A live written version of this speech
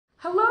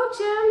Hello,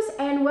 Gems,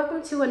 and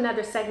welcome to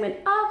another segment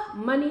of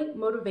Money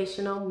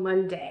Motivational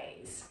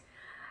Mondays.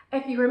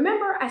 If you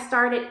remember, I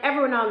started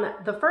everyone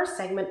on the first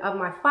segment of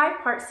my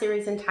 5-part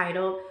series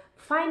entitled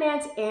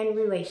Finance and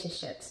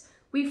Relationships.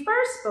 We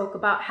first spoke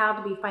about how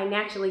to be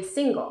financially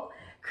single,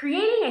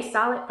 creating a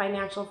solid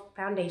financial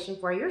foundation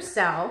for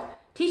yourself,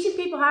 teaching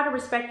people how to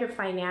respect your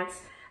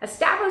finance,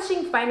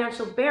 establishing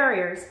financial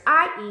barriers,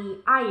 i.e.,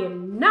 I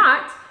am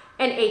not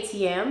an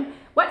ATM,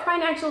 what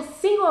financial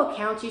single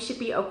accounts you should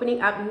be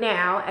opening up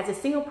now as a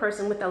single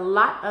person with a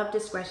lot of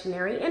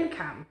discretionary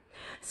income.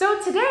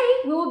 So today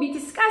we will be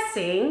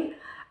discussing,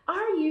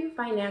 are you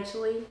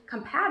financially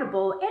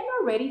compatible and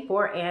are ready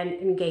for an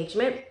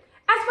engagement,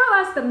 as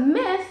well as the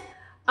myth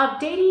of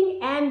dating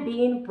and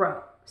being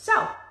broke.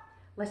 So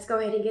let's go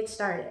ahead and get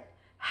started.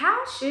 How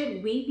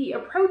should we be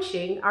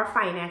approaching our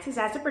finances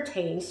as it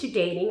pertains to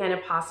dating and a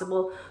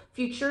possible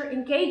future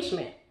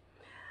engagement?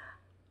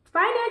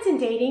 Finance and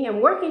dating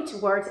and working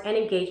towards an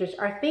engagement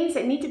are things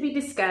that need to be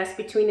discussed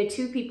between the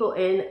two people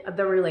in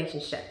the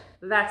relationship.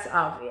 That's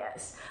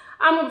obvious.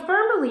 I'm a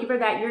firm believer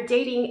that your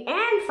dating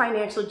and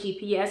financial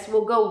GPS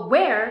will go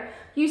where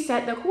you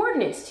set the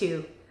coordinates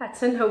to.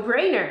 That's a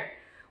no-brainer.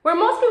 Where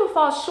most people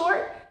fall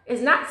short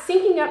is not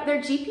syncing up their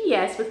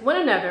GPS with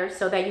one another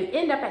so that you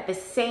end up at the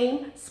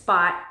same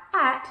spot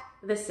at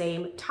the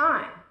same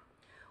time.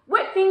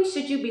 What things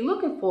should you be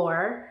looking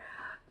for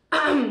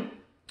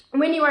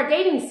when you are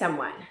dating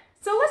someone?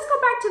 So let's go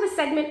back to the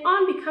segment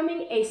on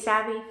becoming a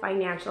savvy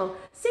financial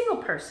single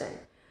person.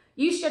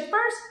 You should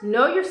first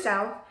know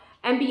yourself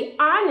and be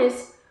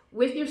honest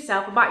with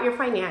yourself about your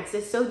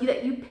finances so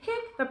that you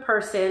pick the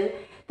person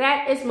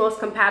that is most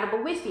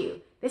compatible with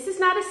you. This is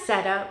not a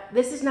setup.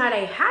 This is not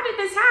a how did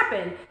this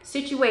happen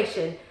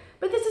situation,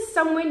 but this is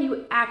someone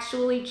you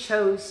actually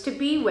chose to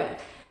be with.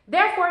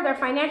 Therefore, their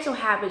financial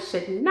habits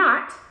should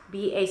not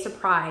be a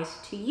surprise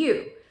to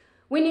you.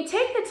 When you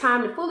take the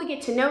time to fully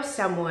get to know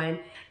someone,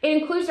 it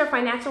includes their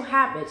financial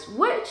habits,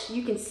 which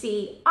you can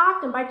see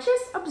often by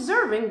just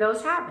observing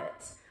those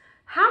habits.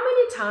 How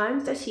many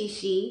times does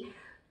she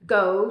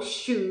go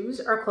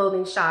shoes or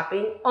clothing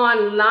shopping,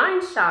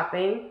 online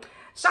shopping,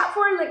 shop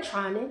for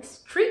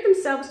electronics, treat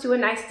themselves to a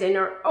nice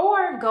dinner,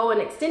 or go on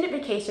an extended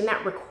vacation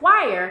that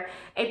require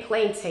a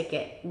plane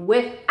ticket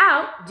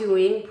without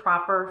doing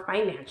proper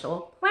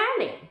financial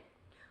planning?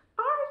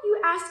 Are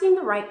you asking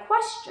the right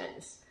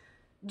questions?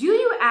 Do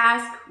you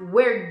ask,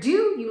 where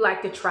do you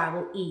like to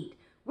travel, eat?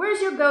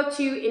 Where's your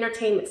go-to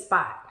entertainment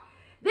spot?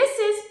 This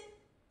is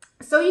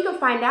so you can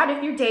find out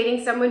if you're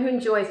dating someone who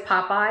enjoys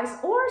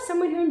Popeyes or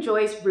someone who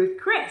enjoys Ruth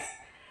Chris.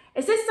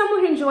 Is this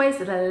someone who enjoys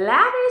the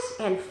lavish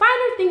and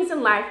finer things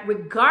in life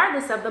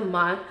regardless of the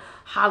month,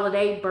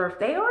 holiday,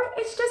 birthday, or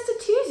it's just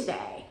a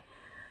Tuesday?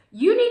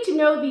 You need to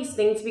know these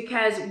things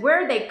because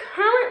where they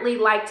currently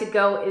like to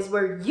go is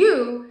where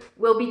you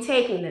will be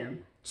taking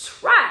them.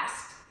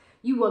 Trust!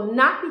 You will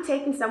not be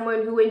taking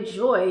someone who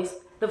enjoys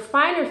the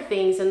finer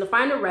things in the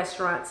finer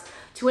restaurants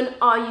to an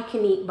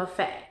all-you-can-eat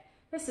buffet.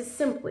 This is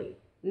simply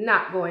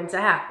not going to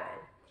happen.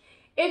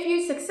 If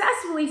you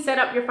successfully set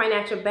up your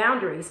financial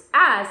boundaries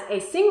as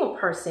a single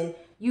person,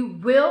 you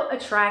will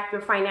attract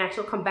your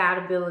financial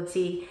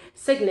compatibility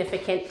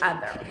significant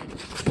other.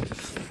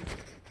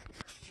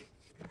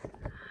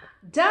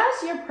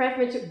 Does your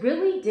preference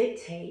really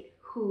dictate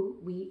who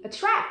we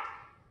attract?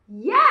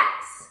 Yes!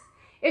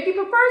 If you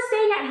prefer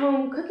staying at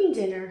home, cooking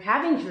dinner,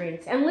 having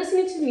drinks, and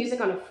listening to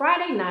music on a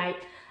Friday night,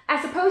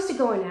 as opposed to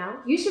going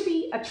out, you should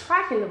be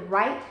attracting the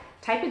right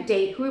type of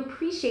date who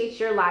appreciates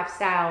your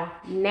lifestyle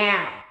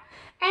now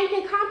and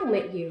can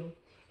compliment you.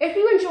 If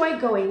you enjoy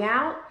going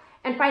out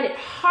and find it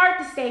hard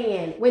to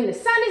stay in, when the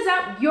sun is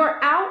up,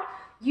 you're out,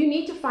 you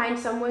need to find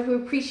someone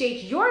who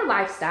appreciates your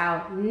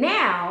lifestyle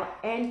now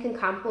and can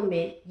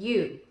compliment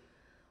you.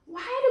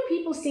 Why do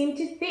people seem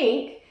to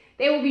think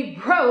they will be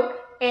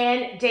broke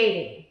and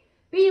dating?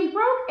 Being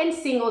broke and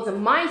single is a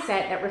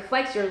mindset that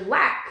reflects your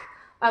lack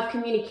of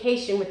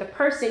communication with the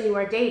person you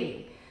are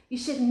dating. You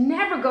should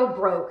never go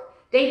broke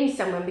dating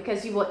someone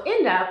because you will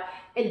end up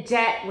in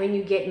debt when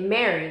you get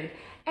married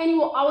and you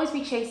will always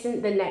be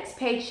chasing the next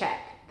paycheck.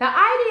 The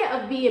idea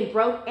of being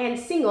broke and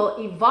single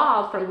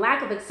evolved from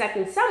lack of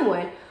accepting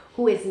someone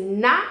who is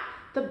not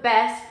the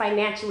best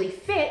financially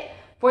fit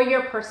for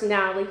your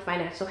personality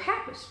financial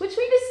habits, which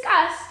we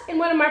discussed in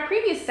one of my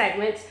previous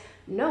segments,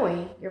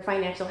 knowing your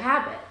financial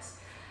habits.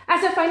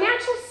 As a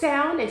financial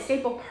sound and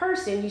stable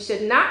person, you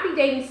should not be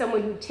dating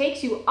someone who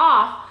takes you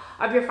off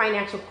of your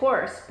financial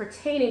course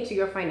pertaining to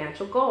your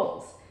financial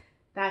goals.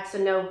 That's a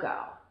no-go.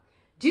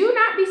 Do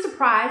not be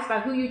surprised by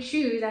who you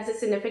choose as a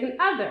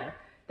significant other.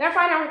 Their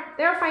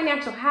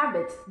financial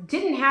habits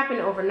didn't happen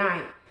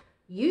overnight.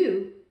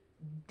 You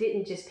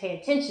didn't just pay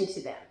attention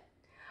to them.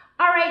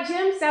 All right,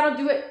 Gems, that'll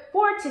do it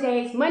for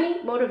today's Money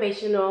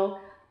Motivational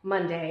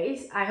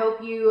Mondays. I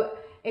hope you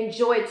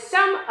enjoyed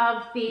some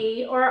of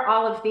the or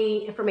all of the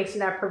information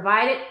that I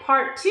provided.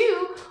 Part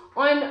 2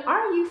 on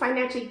are you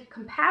financially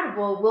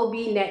compatible will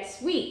be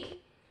next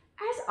week.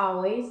 As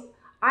always,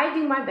 I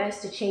do my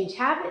best to change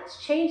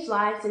habits, change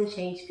lives, and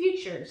change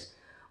futures.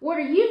 What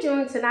are you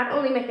doing to not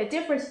only make a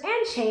difference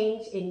and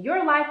change in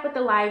your life, but the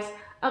lives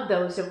of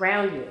those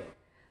around you?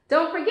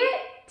 Don't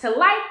forget to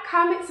like,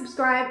 comment,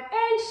 subscribe,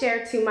 and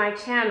share to my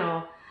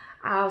channel.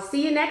 I'll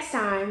see you next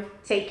time.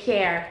 Take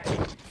care.